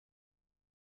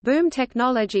Boom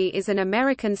Technology is an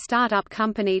American startup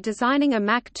company designing a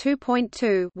Mach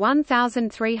 2.2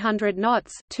 (1,300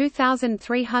 knots,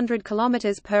 2,300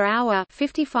 km per hour)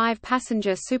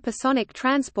 55-passenger supersonic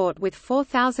transport with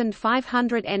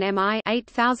 4,500 nmi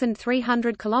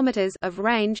 (8,300 km) of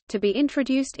range, to be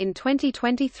introduced in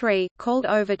 2023, called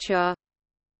Overture.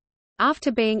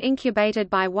 After being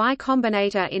incubated by Y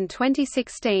Combinator in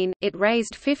 2016, it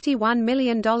raised $51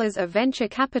 million of venture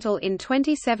capital in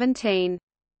 2017.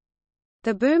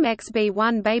 The Boom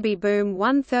XB-1 Baby Boom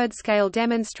 1/3 scale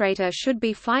demonstrator should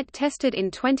be flight tested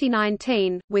in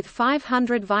 2019. With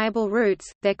 500 viable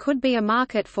routes, there could be a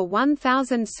market for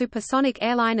 1,000 supersonic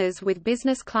airliners with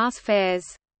business class fares.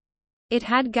 It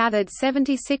had gathered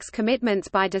 76 commitments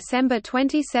by December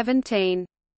 2017.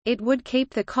 It would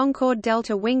keep the Concorde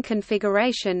Delta wing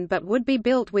configuration but would be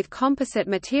built with composite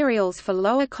materials for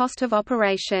lower cost of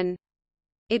operation.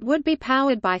 It would be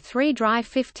powered by three dry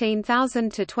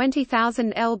 15,000 to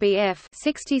 20,000 lbf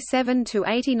 67 to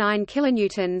 89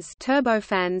 kilonewtons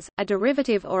turbofans. A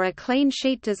derivative or a clean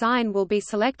sheet design will be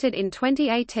selected in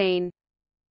 2018.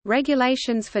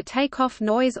 Regulations for takeoff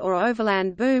noise or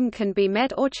overland boom can be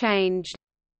met or changed.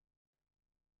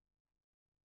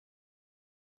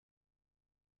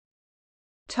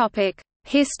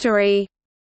 History.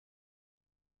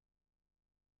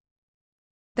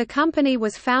 The company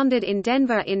was founded in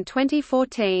Denver in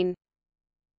 2014.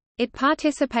 It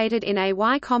participated in a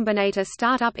Y Combinator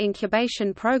startup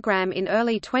incubation program in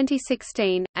early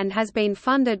 2016, and has been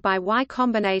funded by Y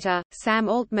Combinator, Sam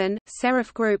Altman,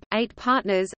 Seraph Group, 8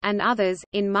 partners, and others.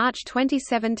 In March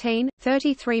 2017,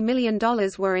 $33 million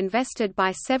were invested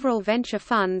by several venture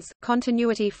funds: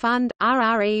 Continuity Fund,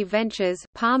 RRE Ventures,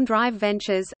 Palm Drive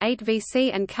Ventures,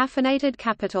 8VC, and Caffeinated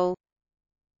Capital.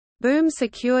 Boom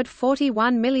secured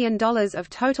 $41 million of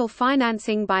total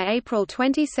financing by April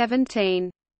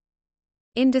 2017.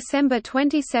 In December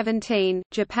 2017,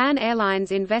 Japan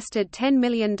Airlines invested $10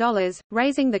 million,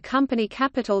 raising the company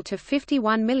capital to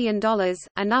 $51 million,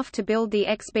 enough to build the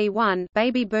XB-1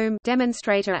 Baby Boom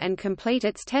demonstrator and complete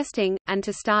its testing, and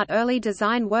to start early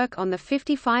design work on the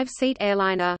 55-seat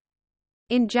airliner.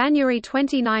 In January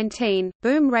 2019,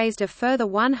 Boom raised a further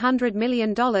 $100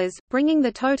 million, bringing the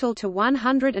total to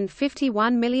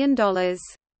 $151 million.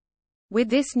 With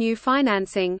this new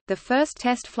financing, the first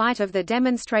test flight of the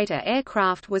demonstrator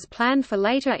aircraft was planned for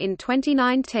later in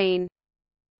 2019.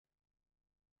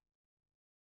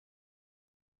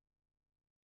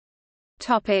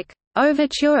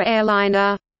 Overture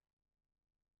Airliner.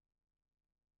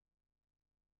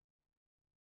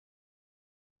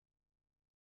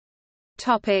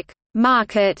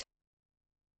 Market.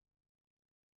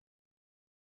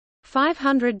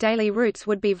 500 daily routes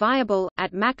would be viable,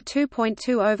 at Mach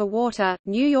 2.2 over water.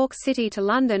 New York City to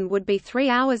London would be 3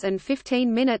 hours and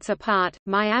 15 minutes apart,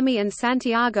 Miami and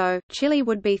Santiago, Chile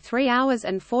would be 3 hours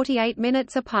and 48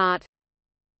 minutes apart.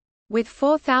 With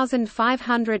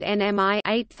 4,500 nmi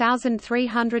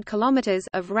 (8,300 km)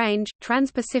 of range,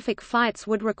 trans-Pacific flights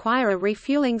would require a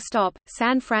refueling stop.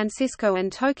 San Francisco and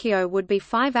Tokyo would be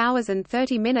 5 hours and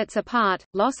 30 minutes apart.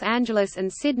 Los Angeles and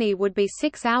Sydney would be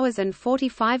 6 hours and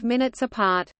 45 minutes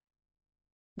apart.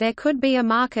 There could be a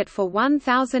market for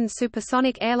 1,000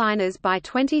 supersonic airliners by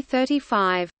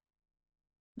 2035.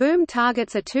 Boom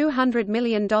targets a $200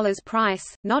 million price,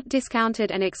 not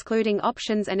discounted and excluding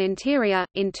options and interior,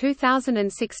 in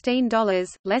 2016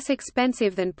 dollars, less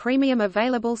expensive than premium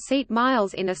available seat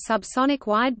miles in a subsonic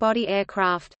wide-body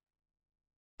aircraft.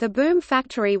 The Boom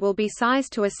factory will be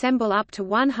sized to assemble up to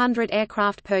 100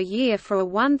 aircraft per year for a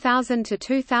 1,000 to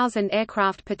 2,000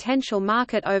 aircraft potential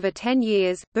market over 10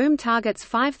 years. Boom targets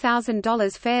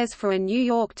 $5,000 fares for a New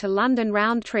York to London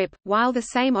round trip, while the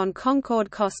same on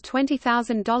Concorde cost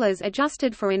 $20,000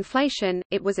 adjusted for inflation.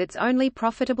 It was its only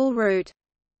profitable route.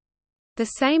 The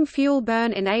same fuel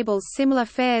burn enables similar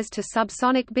fares to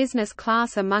subsonic business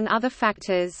class among other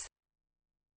factors.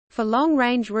 For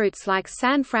long-range routes like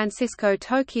San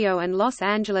Francisco-Tokyo and Los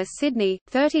Angeles-Sydney,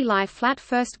 30 lie-flat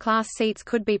first-class seats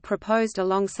could be proposed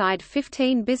alongside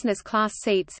 15 business-class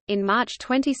seats. In March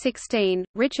 2016,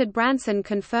 Richard Branson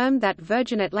confirmed that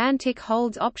Virgin Atlantic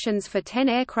holds options for 10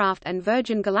 aircraft, and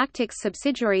Virgin Galactic's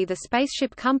subsidiary the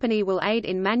Spaceship Company will aid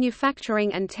in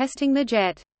manufacturing and testing the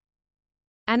jet.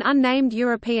 An unnamed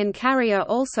European carrier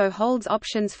also holds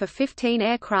options for 15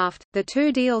 aircraft. The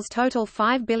two deals total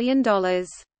 $5 billion.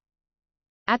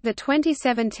 At the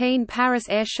 2017 Paris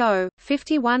Air Show,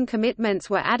 51 commitments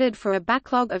were added for a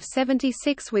backlog of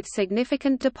 76 with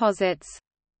significant deposits.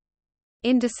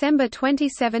 In December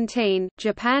 2017,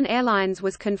 Japan Airlines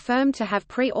was confirmed to have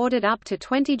pre-ordered up to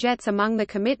 20 jets among the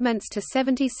commitments to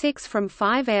 76 from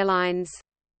 5 airlines.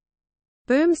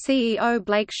 Boom CEO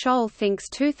Blake Scholl thinks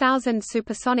 2,000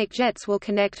 supersonic jets will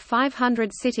connect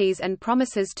 500 cities and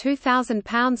promises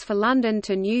 £2,000 for London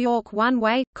to New York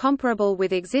one-way, comparable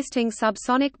with existing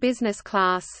subsonic business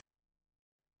class.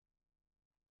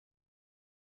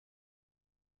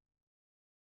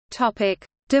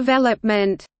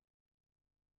 Development.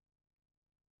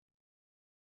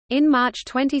 In March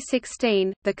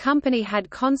 2016, the company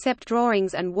had concept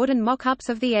drawings and wooden mock-ups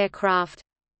of the aircraft.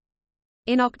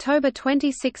 In October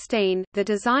 2016, the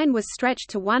design was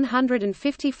stretched to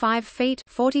 155 feet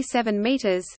 (47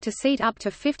 meters) to seat up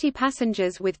to 50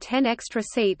 passengers with 10 extra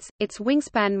seats, its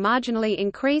wingspan marginally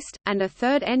increased, and a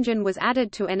third engine was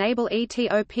added to enable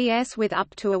ETOPS with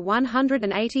up to a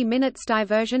 180 minutes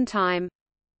diversion time.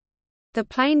 The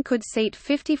plane could seat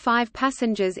 55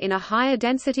 passengers in a higher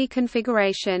density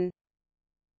configuration.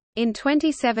 In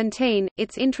 2017,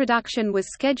 its introduction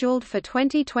was scheduled for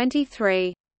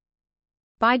 2023.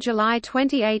 By July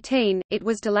 2018, it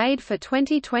was delayed for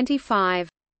 2025.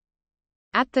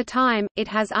 At the time, it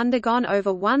has undergone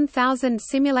over 1,000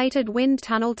 simulated wind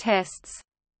tunnel tests.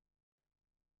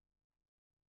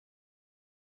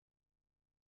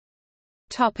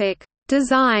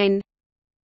 Design.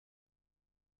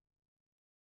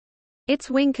 Its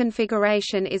wing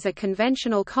configuration is a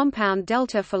conventional compound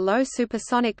delta for low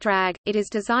supersonic drag. It is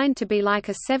designed to be like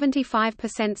a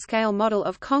 75% scale model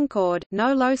of Concorde,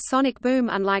 no low sonic boom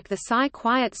unlike the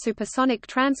Quiet Supersonic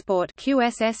Transport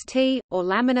 (QSST) or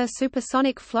laminar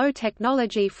supersonic flow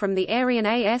technology from the Ariane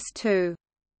AS2.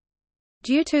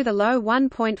 Due to the low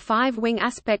 1.5 wing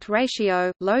aspect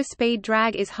ratio, low speed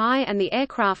drag is high and the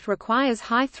aircraft requires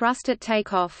high thrust at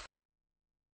takeoff.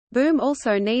 Boom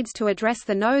also needs to address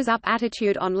the nose-up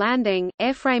attitude on landing.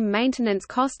 Airframe maintenance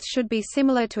costs should be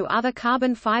similar to other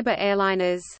carbon fiber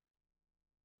airliners.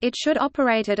 It should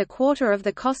operate at a quarter of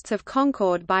the costs of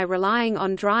Concorde by relying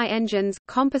on dry engines,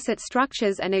 composite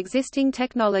structures and existing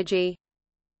technology.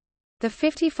 The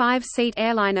 55-seat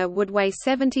airliner would weigh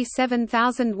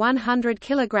 77,100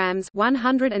 kilograms,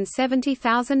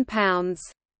 170,000 pounds.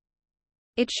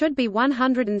 It should be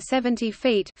 170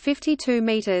 feet (52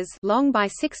 meters) long by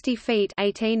 60 feet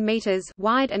 (18 meters)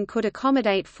 wide and could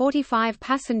accommodate 45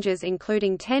 passengers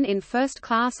including 10 in first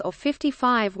class or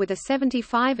 55 with a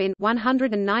 75 in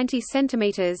 190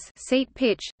 centimeters seat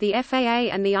pitch. The FAA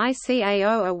and the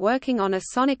ICAO are working on a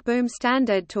sonic boom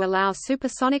standard to allow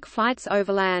supersonic flights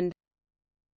overland.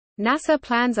 NASA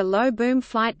plans a low-boom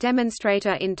flight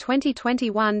demonstrator in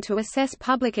 2021 to assess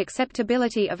public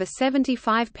acceptability of a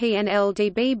 75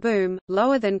 pnldB boom,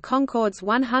 lower than Concorde's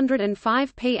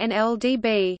 105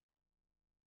 pnldB.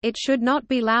 It should not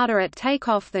be louder at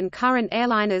takeoff than current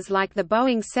airliners like the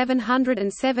Boeing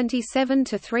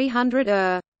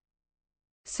 777-300ER.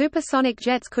 Supersonic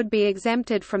jets could be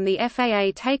exempted from the FAA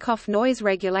takeoff noise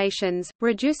regulations,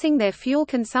 reducing their fuel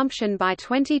consumption by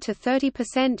 20 to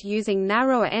 30% using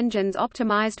narrower engines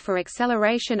optimized for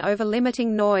acceleration over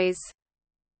limiting noise.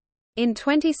 In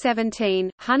 2017,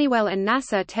 Honeywell and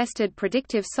NASA tested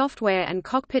predictive software and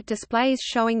cockpit displays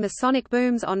showing the sonic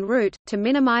booms en route, to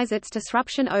minimize its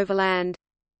disruption overland.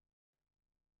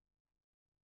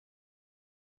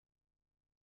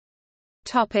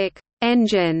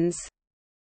 Engines.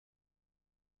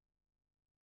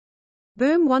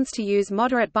 Boom wants to use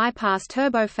moderate bypass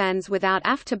turbofans without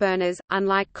afterburners,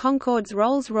 unlike Concorde's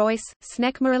Rolls-Royce,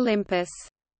 Snecma Olympus.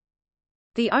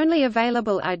 The only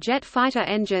available are jet fighter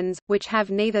engines, which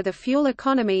have neither the fuel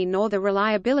economy nor the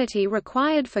reliability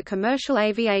required for commercial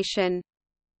aviation.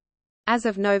 As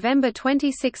of November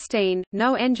 2016,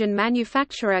 no engine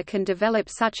manufacturer can develop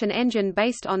such an engine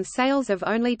based on sales of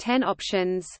only 10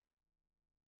 options.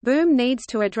 Boom needs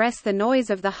to address the noise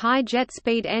of the high jet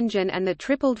speed engine and the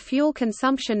tripled fuel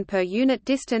consumption per unit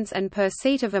distance and per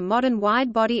seat of a modern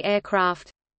wide-body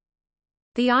aircraft.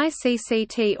 The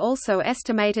ICCT also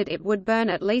estimated it would burn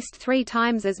at least 3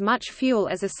 times as much fuel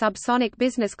as a subsonic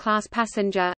business class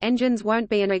passenger. Engines won't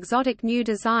be an exotic new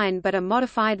design but a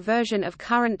modified version of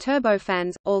current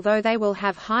turbofans, although they will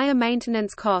have higher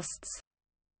maintenance costs.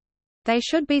 They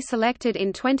should be selected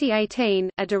in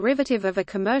 2018, a derivative of a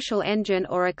commercial engine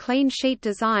or a clean sheet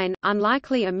design,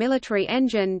 unlikely a military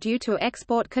engine due to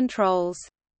export controls.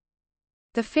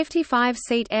 The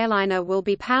 55-seat airliner will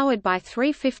be powered by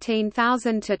 3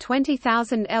 15,000 to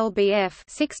 20,000 lbf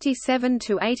 67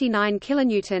 to 89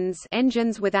 kilonewtons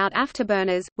engines without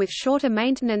afterburners, with shorter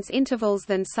maintenance intervals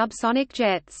than subsonic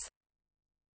jets.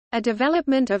 A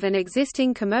development of an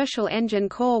existing commercial engine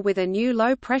core with a new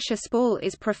low-pressure spool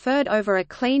is preferred over a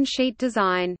clean sheet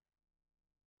design.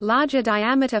 Larger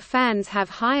diameter fans have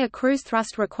higher cruise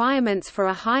thrust requirements for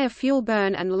a higher fuel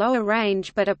burn and lower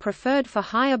range but are preferred for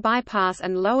higher bypass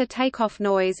and lower takeoff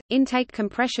noise. Intake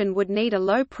compression would need a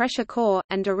low pressure core,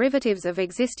 and derivatives of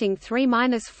existing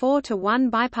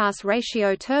 3-4-to-1 bypass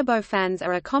ratio turbofans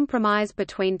are a compromise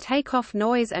between takeoff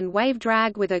noise and wave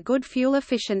drag with a good fuel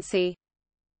efficiency.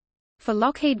 For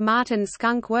Lockheed Martin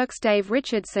Skunk Works Dave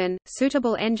Richardson,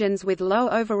 suitable engines with low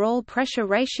overall pressure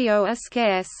ratio are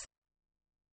scarce.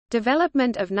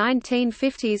 Development of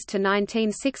 1950s to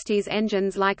 1960s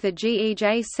engines like the GE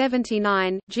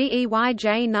J79, GE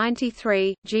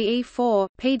YJ93, GE4,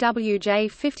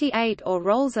 PWJ58 or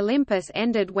Rolls Olympus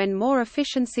ended when more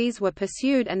efficiencies were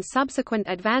pursued and subsequent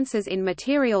advances in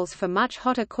materials for much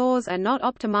hotter cores are not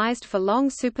optimized for long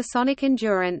supersonic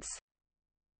endurance.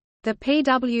 The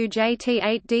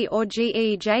PWJ-T8D or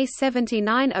GE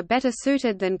J79 are better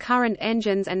suited than current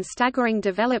engines, and staggering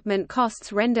development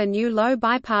costs render new low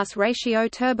bypass ratio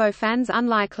turbofans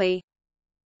unlikely.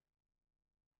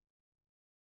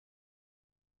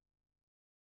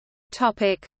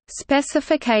 Topic: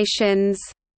 Specifications.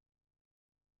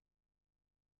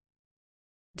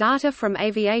 Data from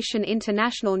Aviation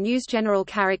International News. General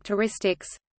characteristics: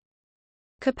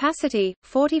 capacity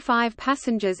 45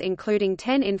 passengers including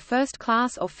 10 in first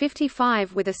class or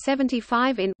 55 with a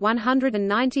 75 in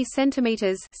 190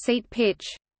 centimeters seat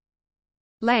pitch.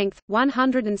 Length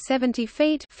 170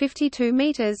 feet 52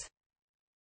 meters.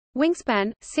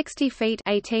 Wingspan 60 feet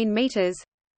 18 meters.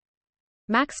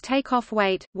 Max takeoff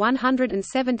weight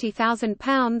 170,000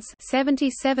 pounds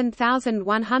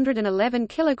 77,111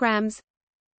 kilograms.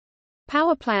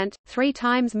 Powerplant, 3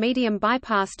 times medium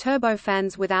bypass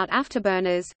turbofans without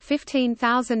afterburners,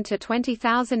 15,000 to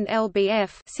 20,000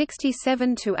 lbf,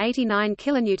 67 to 89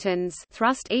 kilonewtons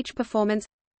thrust each. Performance.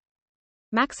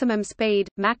 Maximum speed,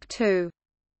 Mach 2.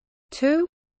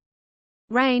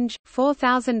 Range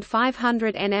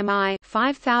 4,500 nmi,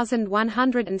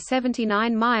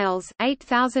 5,179 miles,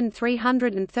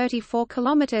 8,334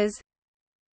 kilometers.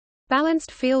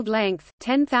 Balanced field length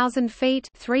 10,000 feet,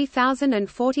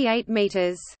 3,048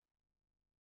 meters.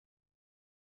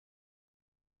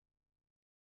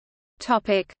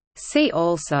 Topic: See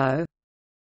also: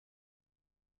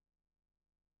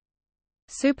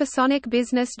 Supersonic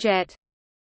business jet.